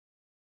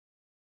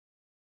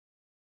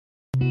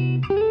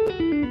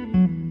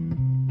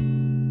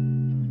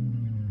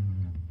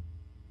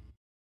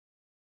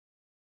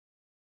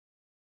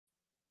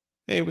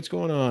Hey, what's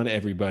going on,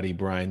 everybody?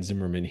 Brian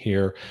Zimmerman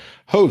here,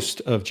 host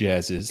of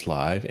Jazzes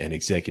Live and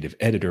executive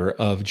editor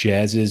of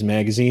Jazzes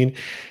Magazine,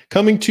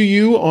 coming to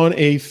you on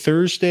a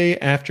Thursday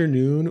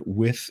afternoon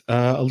with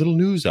a little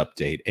news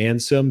update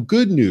and some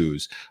good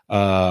news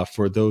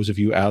for those of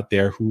you out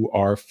there who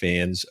are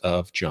fans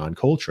of John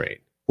Coltrane,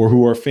 or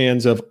who are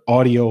fans of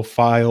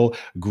audiophile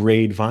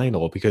grade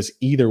vinyl, because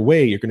either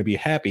way, you're going to be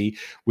happy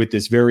with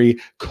this very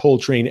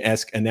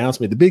Coltrane-esque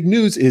announcement. The big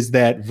news is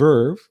that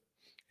Verve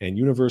and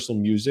Universal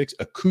Music's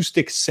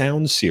Acoustic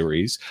Sound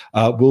series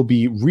will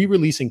be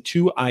re-releasing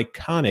two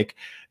iconic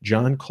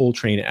John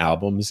Coltrane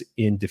albums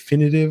in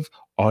definitive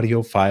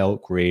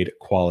audiophile grade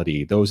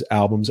quality. Those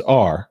albums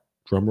are,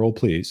 drumroll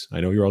please,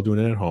 I know you're all doing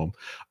it at home,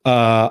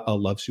 A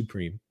Love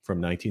Supreme from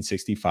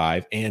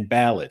 1965 and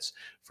Ballads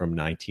from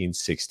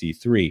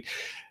 1963.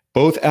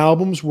 Both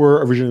albums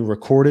were originally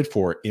recorded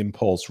for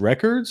Impulse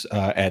Records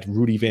at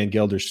Rudy Van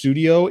Gelder's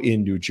studio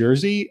in New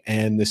Jersey,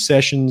 and the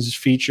sessions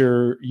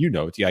feature,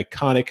 the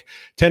iconic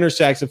tenor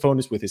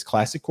saxophonist with his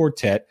classic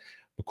quartet,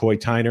 McCoy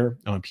Tyner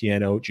on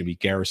piano, Jimmy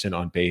Garrison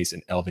on bass,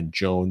 and Elvin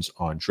Jones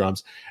on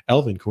drums.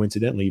 Elvin,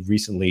 coincidentally,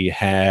 recently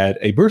had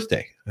a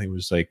birthday. I think it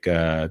was like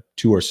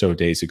 2 or so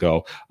days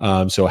ago.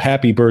 So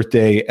happy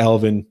birthday,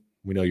 Elvin.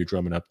 We know you're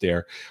drumming up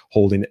there,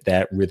 holding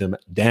that rhythm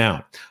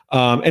down.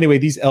 Anyway,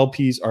 these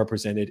LPs are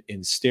presented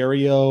in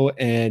stereo.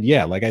 And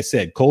yeah, like I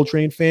said,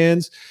 Coltrane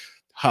fans,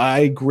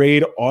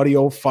 high-grade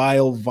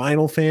audiophile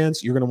vinyl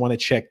fans, you're going to want to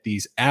check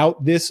these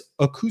out. This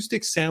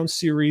Acoustic Sound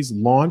series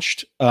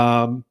launched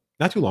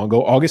not too long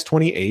ago, August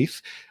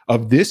 28th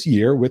of this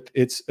year, with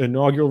its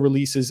inaugural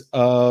releases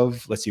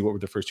of, let's see, what were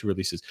the first two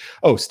releases?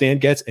 Oh, Stan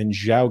Getz and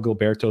João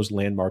Gilberto's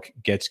landmark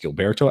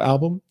Getz-Gilberto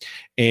album,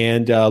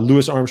 and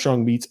Louis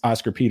Armstrong meets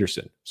Oscar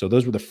Peterson. So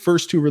those were the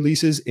first two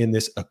releases in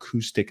this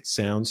Acoustic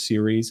Sound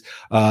series.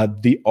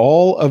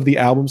 All of the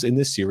albums in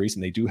this series,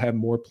 and they do have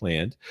more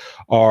planned,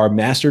 are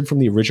mastered from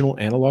the original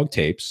analog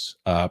tapes,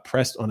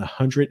 pressed on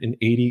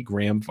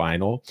 180-gram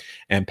vinyl,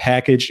 and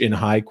packaged in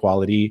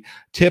high-quality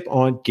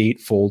tip-on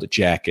gatefold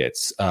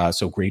jackets.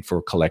 So great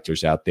for collectors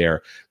out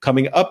there.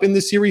 Coming up in the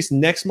series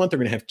next month, they're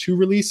going to have two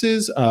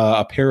releases,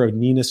 a pair of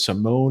Nina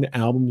Simone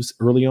albums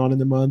early on in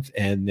the month,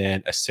 and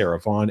then a Sarah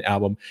Vaughan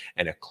album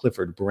and a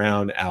Clifford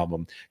Brown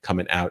album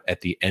coming out at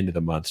the end of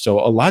the month. So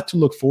a lot to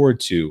look forward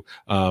to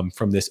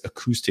from this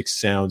Acoustic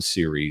Sound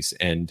series.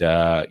 And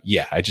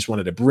I just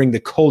wanted to bring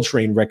the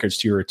Coltrane records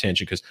to your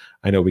attention, because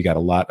I know we got a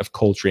lot of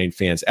Coltrane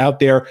fans out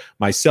there,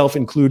 myself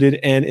included.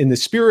 And in the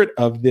spirit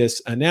of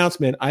this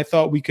announcement, I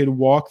thought we could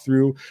walk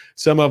through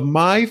some of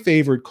my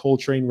favorite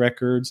Coltrane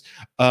records,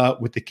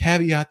 with the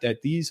caveat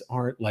that these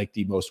aren't like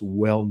the most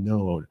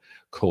well-known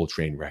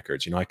Coltrane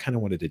records. I kind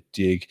of wanted to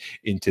dig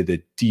into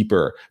the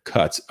deeper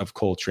cuts of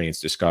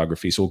Coltrane's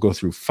discography. So we'll go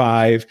through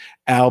 5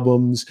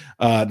 albums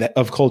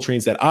of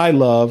Coltrane's that I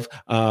love,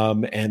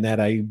 and that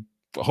I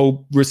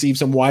hope receive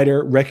some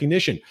wider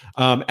recognition.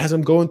 As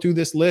I'm going through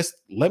this list,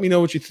 let me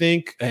know what you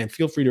think, and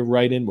feel free to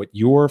write in what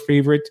your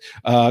favorite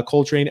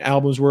Coltrane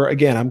albums were.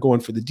 Again, I'm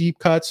going for the deep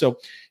cuts. So,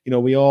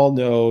 we all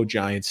know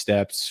Giant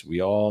Steps.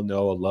 We all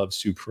know A Love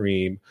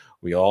Supreme.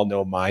 We all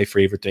know My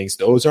Favorite Things.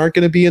 Those aren't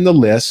going to be in the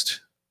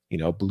list.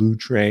 Blue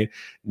Train,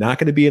 not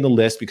going to be in the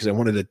list, because I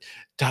wanted to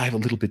dive a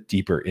little bit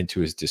deeper into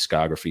his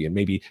discography and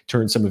maybe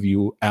turn some of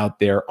you out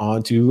there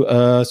onto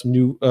some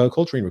new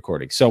Coltrane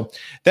recordings. So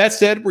that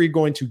said, we're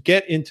going to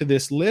get into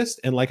this list.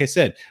 And like I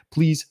said,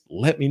 please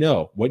let me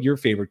know what your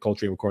favorite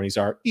Coltrane recordings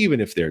are, even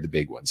if they're the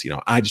big ones.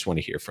 I just want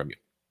to hear from you.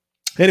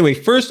 Anyway,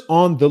 first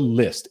on the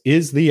list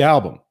is the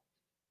album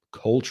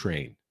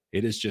Coltrane.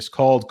 It is just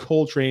called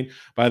Coltrane.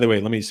 By the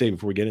way, let me say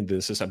before we get into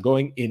this, I'm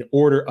going in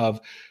order of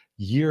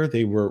year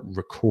they were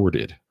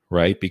recorded,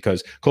 right?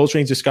 Because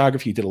Coltrane's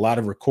discography did a lot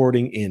of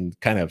recording in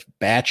kind of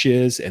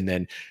batches, and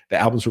then the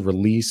albums were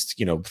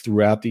released,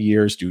 throughout the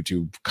years due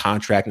to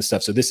contract and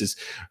stuff. So this is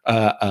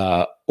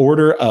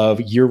order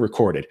of year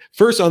recorded.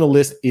 First on the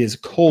list is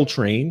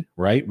Coltrane,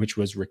 right? Which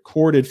was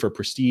recorded for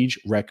Prestige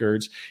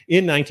Records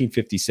in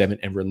 1957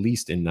 and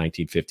released in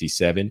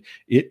 1957.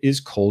 It is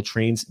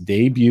Coltrane's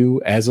debut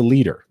as a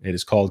leader. It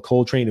is called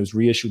Coltrane. It was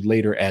reissued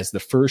later as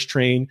The First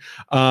Train.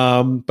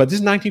 But this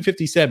is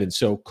 1957.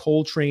 So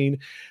Coltrane,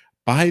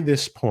 by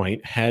this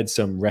point, had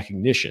some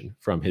recognition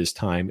from his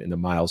time in the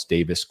Miles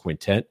Davis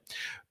Quintet,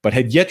 but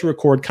had yet to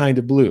record Kind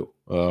of Blue,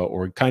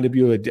 or Kind of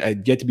Blue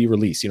had yet to be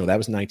released. That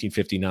was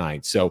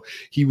 1959. So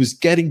he was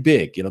getting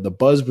big. The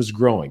buzz was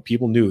growing.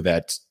 People knew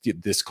that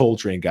this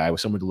Coltrane guy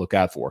was someone to look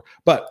out for,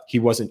 but he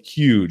wasn't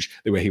huge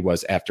the way he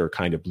was after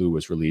Kind of Blue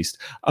was released.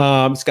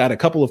 It's got a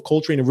couple of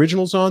Coltrane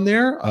originals on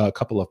there, a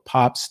couple of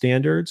pop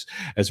standards,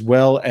 as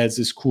well as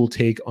this cool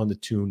take on the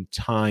tune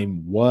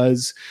Time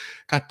Was.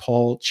 Got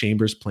Paul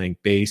Chambers playing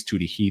bass.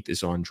 Tootie Heath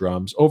is on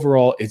drums.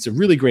 Overall, it's a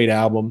really great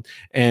album.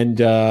 And,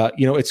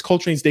 it's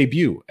Coltrane's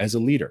debut as a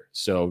leader.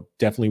 So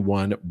definitely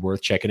one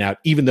worth checking out,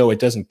 even though it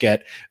doesn't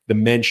get the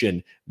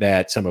mention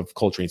that some of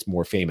Coltrane's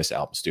more famous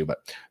albums do.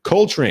 But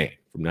Coltrane,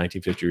 from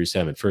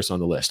 1957, first on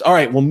the list. All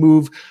right, we'll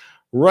move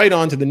right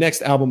on to the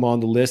next album on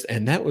the list,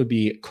 and that would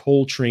be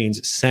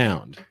Coltrane's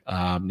Sound.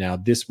 Now,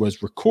 this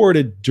was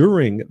recorded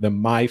during the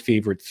My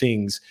Favorite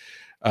Things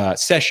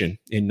session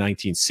in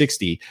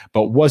 1960,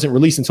 but wasn't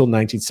released until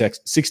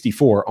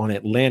 1964 on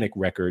Atlantic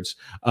Records.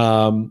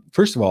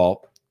 First of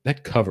all,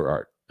 that cover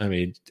art. I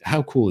mean,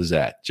 how cool is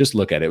that? Just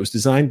look at it. It was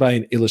designed by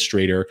an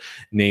illustrator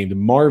named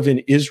Marvin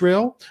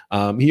Israel.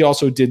 He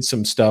also did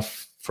some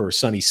stuff for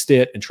Sonny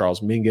Stitt and Charles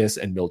Mingus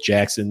and Milt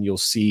Jackson. You'll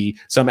see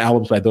some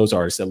albums by those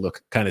artists that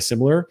look kind of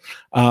similar.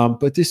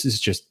 But this is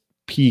just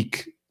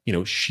peak,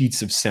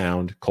 sheets of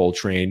sound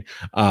Coltrane.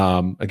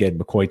 Again,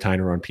 McCoy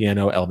Tyner on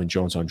piano, Elvin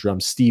Jones on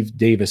drums, Steve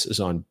Davis is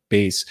on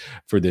bass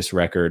for this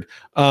record.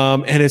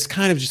 And it's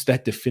kind of just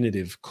that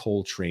definitive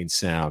Coltrane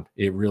sound.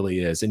 It really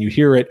is. And you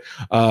hear it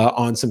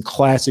on some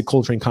classic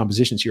Coltrane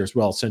compositions here as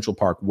well. Central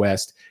Park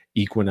West,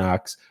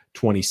 Equinox,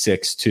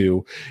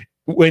 26-2.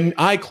 When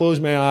I close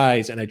my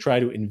eyes and I try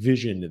to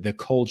envision the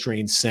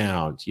Coltrane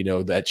sound,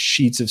 that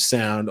sheets of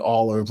sound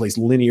all over the place,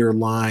 linear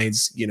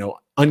lines,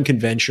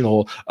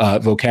 unconventional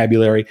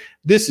vocabulary,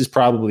 this is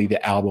probably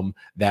the album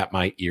that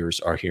my ears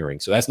are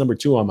hearing. So that's number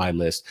 2 on my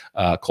list,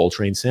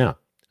 Coltrane Sound.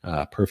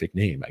 Perfect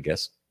name, I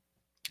guess.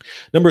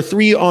 Number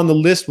 3 on the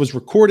list was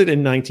recorded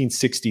in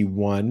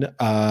 1961,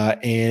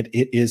 and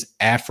it is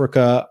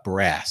Africa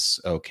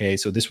Brass. Okay,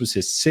 so this was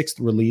his 6th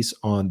release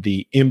on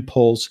the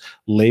Impulse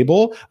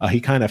label.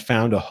 He kind of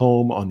found a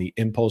home on the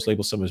Impulse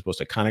label. Some of his most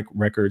iconic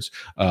records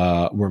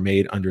were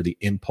made under the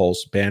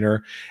Impulse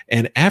banner.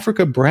 And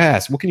Africa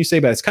Brass, what can you say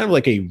about it? It's kind of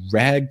like a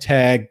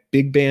ragtag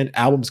big band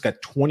album. It's got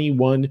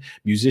 21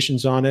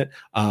 musicians on it,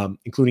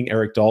 including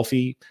Eric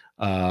Dolphy.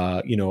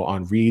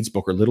 On reeds,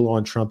 Booker Little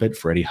on trumpet,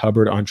 Freddie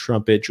Hubbard on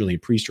trumpet, Julian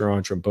Priester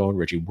on trombone,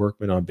 Reggie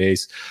Workman on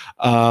bass.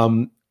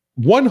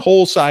 One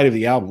whole side of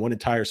the album, one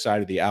entire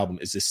side of the album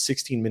is this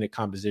 16-minute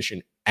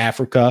composition,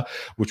 Africa,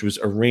 which was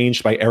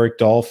arranged by Eric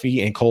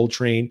Dolphy and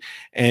Coltrane,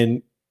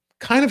 and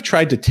kind of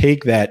tried to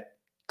take that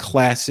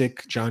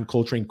classic John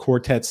Coltrane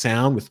quartet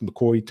sound with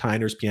McCoy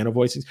Tyner's piano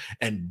voices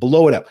and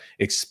blow it up,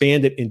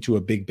 expand it into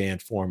a big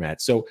band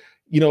format. So,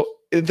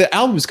 the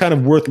album is kind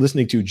of worth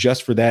listening to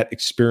just for that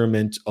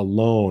experiment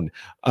alone.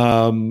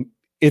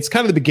 It's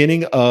kind of the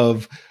beginning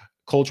of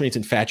Coltrane's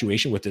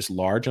infatuation with this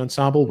large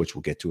ensemble, which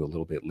we'll get to a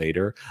little bit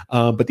later.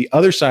 But the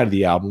other side of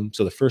the album,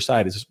 so the first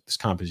side is this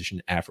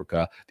composition,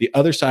 Africa. The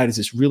other side is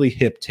this really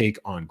hip take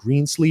on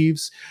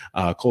Greensleeves.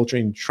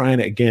 Coltrane trying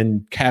to,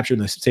 again, capture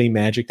the same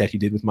magic that he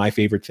did with My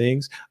Favorite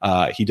Things.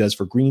 He does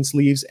for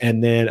Greensleeves.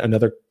 And then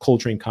another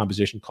Coltrane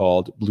composition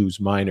called Blues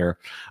Minor.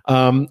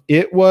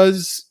 It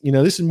was,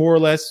 this is more or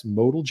less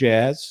modal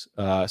jazz.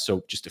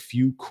 So just a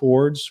few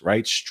chords,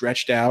 right,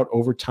 stretched out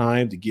over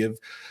time to give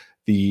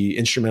the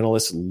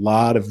instrumentalists a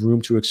lot of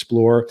room to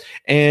explore.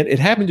 And it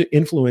happened to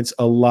influence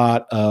a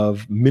lot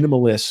of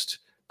minimalist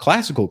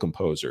classical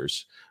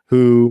composers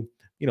who,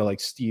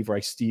 like Steve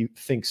Reich,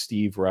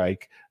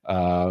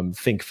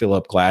 think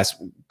Philip Glass,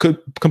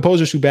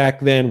 composers who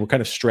back then were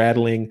kind of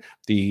straddling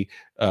the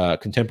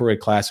contemporary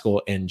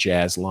classical and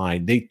jazz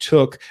line. They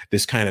took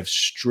this kind of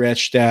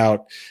stretched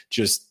out,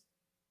 just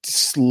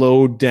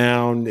slowed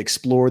down,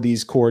 explore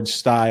these chords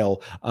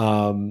style,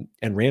 and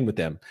ran with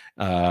them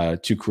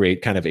to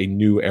create kind of a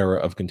new era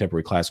of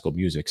contemporary classical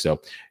music.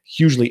 So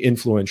hugely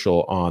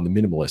influential on the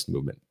minimalist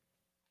movement.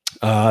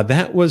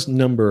 That was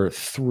number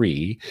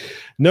 3.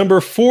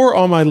 Number 4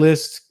 on my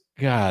list,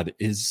 God,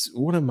 is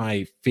one of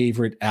my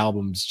favorite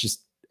albums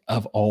just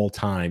of all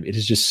time. It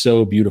is just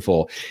so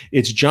beautiful.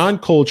 It's John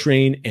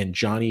Coltrane and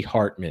Johnny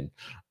Hartman.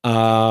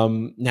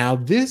 Now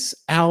this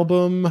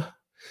album,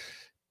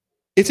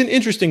 it's an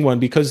interesting one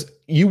because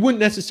you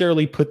wouldn't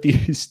necessarily put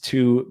these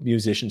two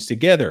musicians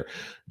together.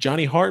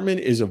 Johnny Hartman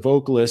is a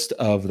vocalist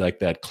of like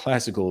that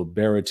classical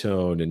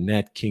baritone and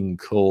Nat King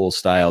Cole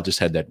style, just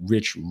had that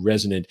rich,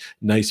 resonant,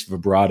 nice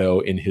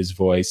vibrato in his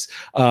voice.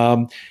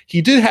 He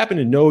did happen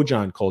to know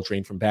John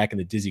Coltrane from back in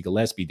the Dizzy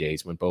Gillespie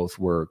days when both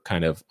were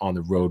kind of on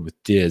the road with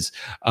Diz.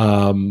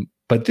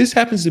 But this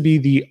happens to be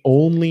the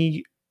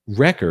only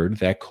record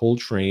that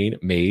Coltrane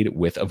made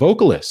with a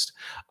vocalist.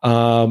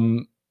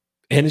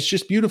 And it's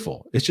just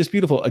beautiful. It's just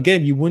beautiful.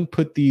 Again, you wouldn't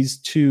put these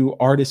two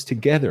artists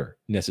together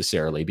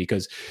necessarily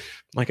because,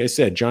 like I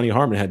said, Johnny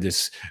Hartman had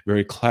this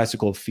very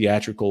classical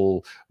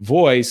theatrical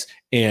voice,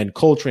 and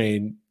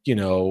Coltrane,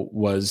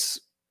 was,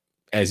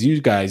 as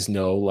you guys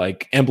know,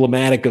 like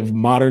emblematic of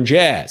modern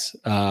jazz,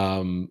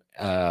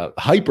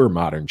 hyper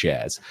modern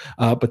jazz.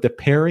 But the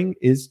pairing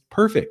is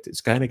perfect.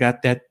 It's kind of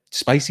got that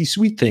spicy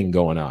sweet thing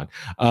going on.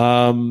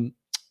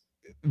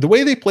 The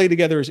way they play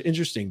together is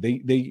interesting.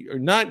 They are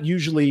not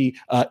usually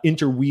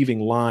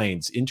interweaving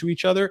lines into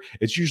each other.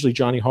 It's usually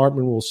Johnny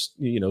Hartman will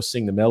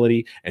sing the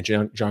melody, and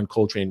John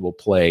Coltrane will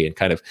play and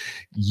kind of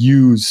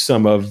use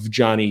some of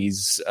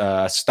Johnny's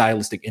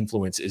stylistic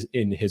influence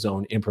in his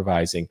own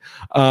improvising.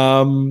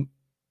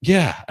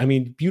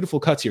 Beautiful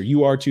cuts here.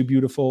 You Are Too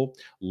Beautiful,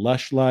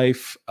 Lush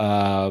Life.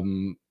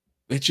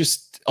 It's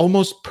just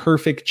almost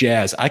perfect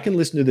jazz. I can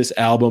listen to this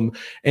album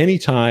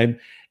anytime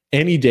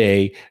any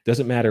day.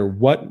 Doesn't matter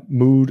what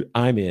mood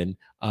I'm in.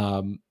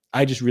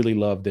 I just really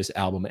love this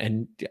album,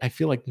 and I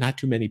feel like not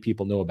too many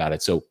people know about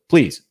it. So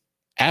please,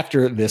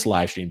 after this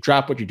live stream,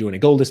 drop what you're doing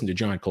and go listen to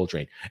John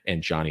Coltrane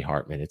and Johnny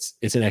Hartman.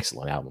 It's an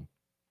excellent album.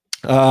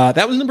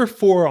 That was number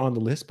 4 on the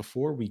list.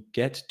 Before we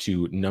get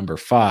to number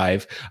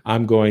 5,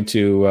 I'm going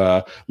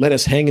to let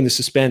us hang in the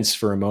suspense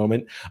for a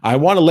moment. I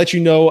want to let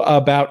you know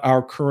about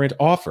our current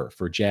offer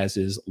for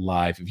Jazz's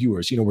Live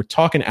viewers. You know, we're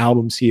talking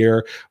albums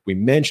here. We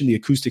mentioned the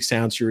Acoustic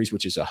Sound Series,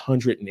 which is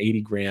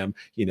 180 gram,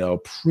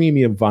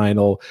 premium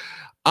vinyl.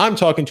 I'm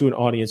talking to an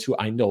audience who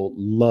I know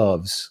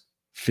loves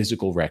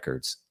physical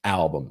records,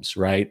 albums,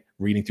 right?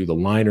 Reading through the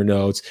liner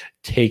notes,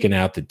 taking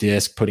out the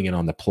disc, putting it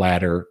on the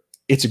platter.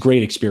 It's a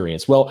great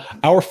experience. Well,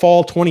 our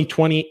fall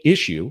 2020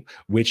 issue,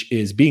 which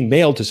is being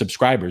mailed to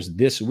subscribers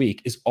this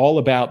week, is all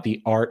about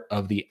the art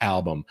of the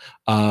album.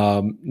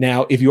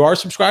 Now, if you are a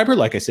subscriber,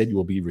 like I said, you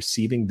will be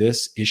receiving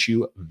this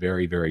issue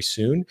very, very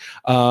soon.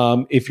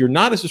 If you're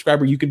not a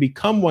subscriber, you can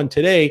become one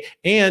today.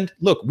 And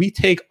look, we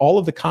take all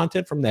of the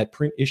content from that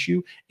print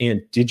issue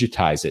and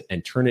digitize it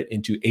and turn it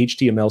into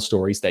HTML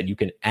stories that you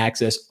can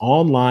access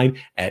online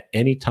at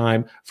any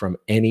time from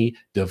any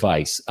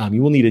device.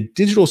 You will need a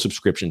digital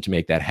subscription to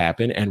make that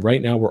happen. And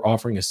right now we're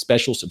offering a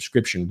special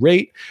subscription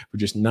rate for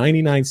just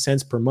 99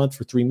 cents per month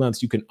for 3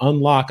 months. You can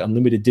unlock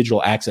unlimited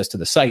digital access to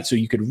the site so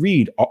you could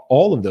read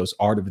all of those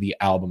art of the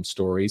album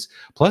stories,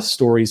 plus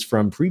stories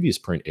from previous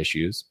print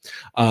issues.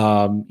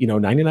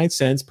 99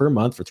 cents per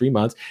month for 3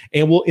 months.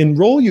 And we'll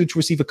enroll you to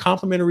receive a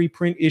complimentary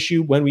print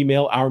issue when we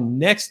mail our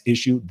next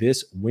issue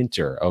this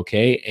winter.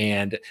 Okay.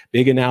 And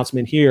big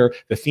announcement here.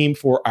 The theme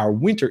for our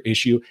winter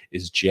issue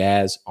is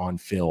Jazz on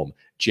Film.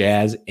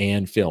 Jazz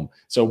and film.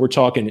 So we're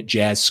talking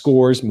jazz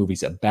scores,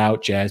 movies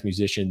about jazz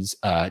musicians,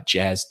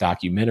 jazz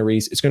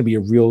documentaries. It's going to be a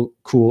real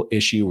cool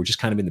issue. We're just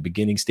kind of in the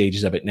beginning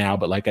stages of it now.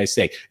 But like I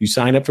say, you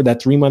sign up for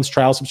that 3 months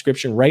trial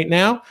subscription right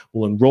now,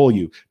 we'll enroll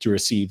you to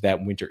receive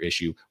that winter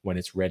issue when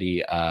it's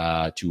ready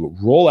to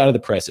roll out of the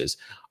presses.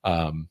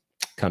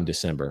 Come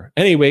December.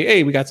 Anyway,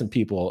 hey, we got some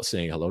people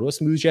saying hello to us.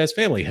 Smooth Jazz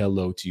family.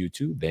 Hello to you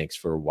too. Thanks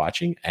for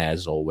watching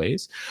as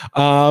always.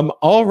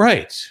 All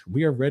right.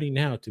 We are ready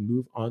now to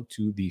move on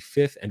to the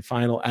 5th and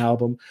final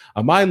album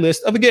on my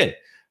list of, again,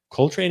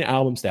 Coltrane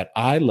albums that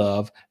I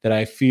love, that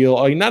I feel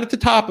are not at the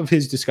top of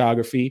his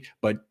discography,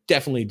 but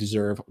definitely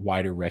deserve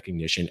wider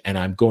recognition. And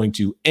I'm going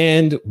to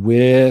end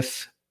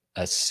with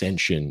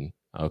Ascension.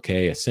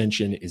 Okay,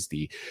 Ascension is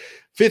the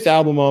 5th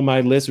album on my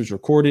list. It was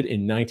recorded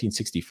in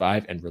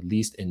 1965 and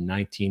released in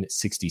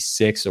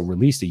 1966. So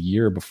released a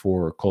year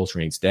before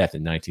Coltrane's death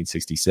in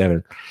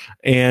 1967.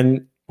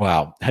 And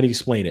wow, how do you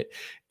explain it?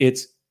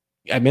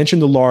 I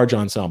mentioned the large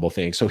ensemble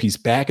thing. So he's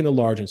back in the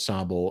large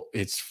ensemble.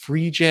 It's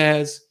free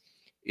jazz.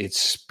 It's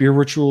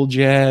spiritual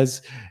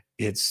jazz.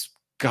 It's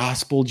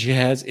gospel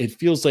jazz. It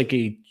feels like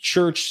a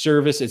church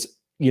service. It's,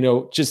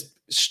 just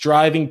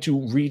striving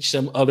to reach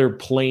some other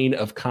plane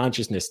of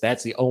consciousness.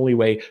 That's the only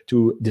way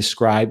to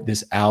describe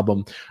this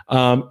album.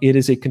 It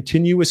is a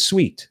continuous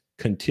suite.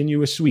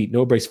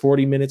 No breaks,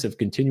 40 minutes of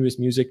continuous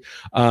music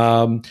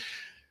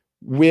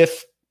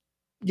with,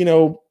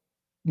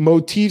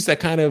 motifs that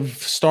kind of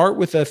start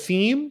with a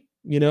theme,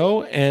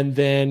 and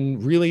then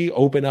really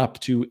open up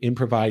to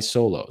improvised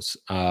solos.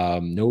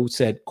 No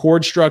set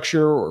chord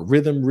structure or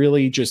rhythm,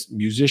 really just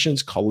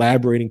musicians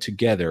collaborating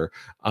together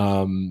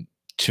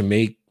to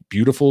make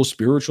beautiful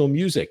spiritual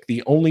music.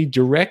 The only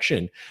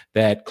direction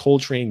that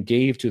Coltrane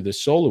gave to the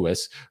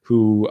soloists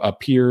who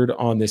appeared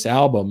on this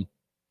album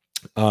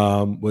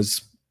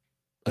was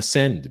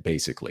ascend,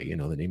 basically. The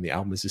name of the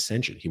album is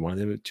Ascension. He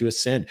wanted them to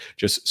ascend.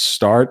 Just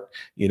start,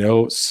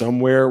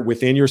 somewhere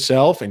within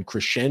yourself and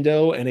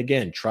crescendo. And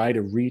again, try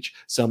to reach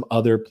some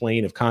other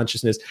plane of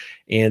consciousness.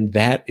 And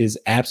that is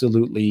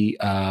absolutely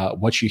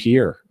what you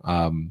hear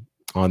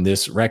on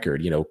this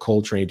record.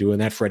 Coltrane doing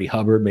that. Freddie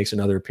Hubbard makes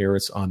another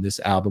appearance on this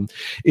album.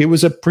 It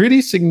was a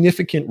pretty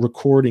significant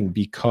recording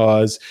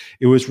because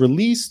it was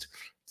released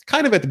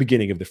kind of at the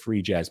beginning of the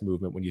free jazz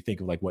movement, when you think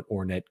of like what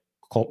Ornette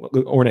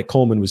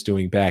Coleman was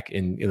doing back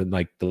in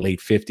like the late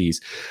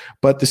 50s.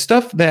 But the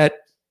stuff that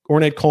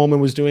Ornette Coleman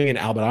was doing and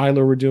Albert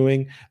Ayler were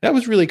doing, that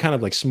was really kind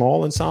of like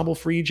small ensemble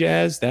free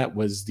jazz. That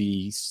was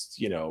the,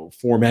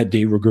 format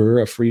de rigueur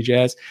of free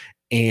jazz.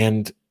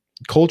 And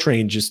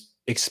Coltrane just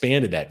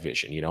expanded that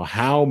vision.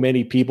 How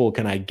many people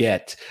can I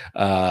get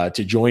to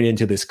join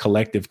into this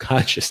collective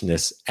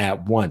consciousness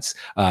at once?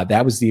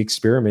 That was the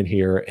experiment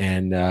here.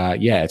 And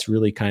it's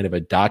really kind of a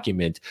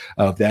document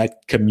of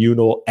that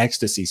communal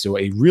ecstasy. So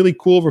a really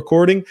cool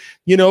recording.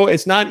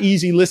 It's not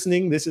easy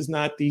listening. This is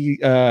not the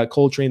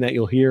Coltrane that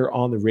you'll hear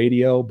on the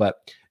radio,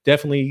 but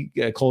definitely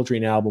a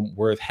Coltrane album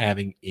worth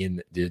having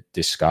in the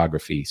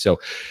discography. So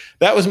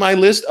that was my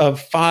list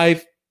of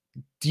 5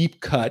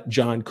 deep cut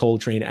John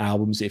Coltrane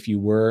albums, if you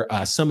were.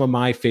 Some of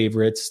my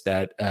favorites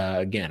that,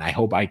 again, I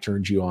hope I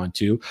turned you on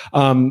to.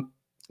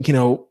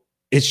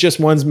 It's just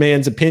one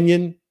man's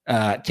opinion.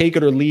 Take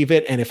it or leave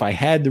it. And if I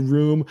had the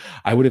room,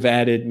 I would have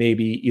added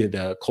maybe either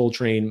the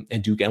Coltrane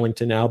and Duke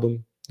Ellington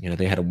album.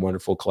 They had a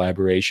wonderful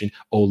collaboration.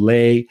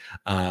 Olé,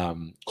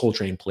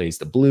 Coltrane Plays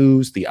the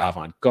Blues, The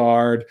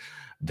Avant-Garde,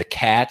 The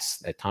Cats,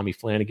 that Tommy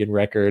Flanagan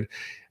record.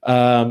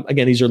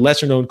 Again, these are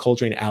lesser known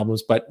Coltrane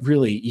albums, but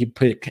really you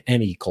pick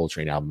any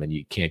Coltrane album and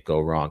you can't go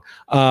wrong.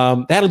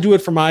 That'll do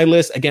it for my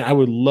list. Again, I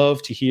would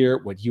love to hear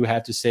what you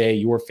have to say,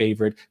 your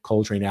favorite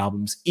Coltrane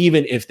albums,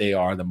 even if they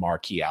are the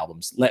marquee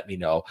albums. Let me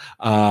know.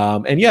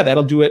 And yeah,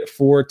 that'll do it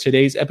for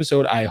today's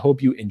episode. I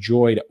hope you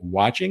enjoyed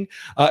watching.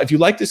 If you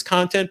like this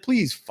content,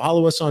 please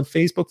follow us on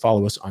Facebook,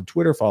 follow us on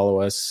Twitter,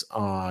 follow us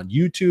on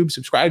YouTube,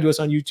 subscribe to us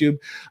on YouTube,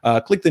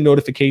 click the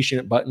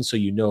notification button so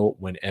you know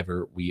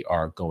whenever we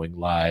are going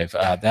live.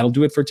 That'll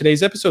do it for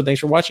today's episode. Thanks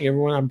for watching,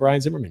 everyone. I'm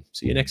Brian Zimmerman.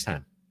 See you next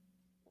time.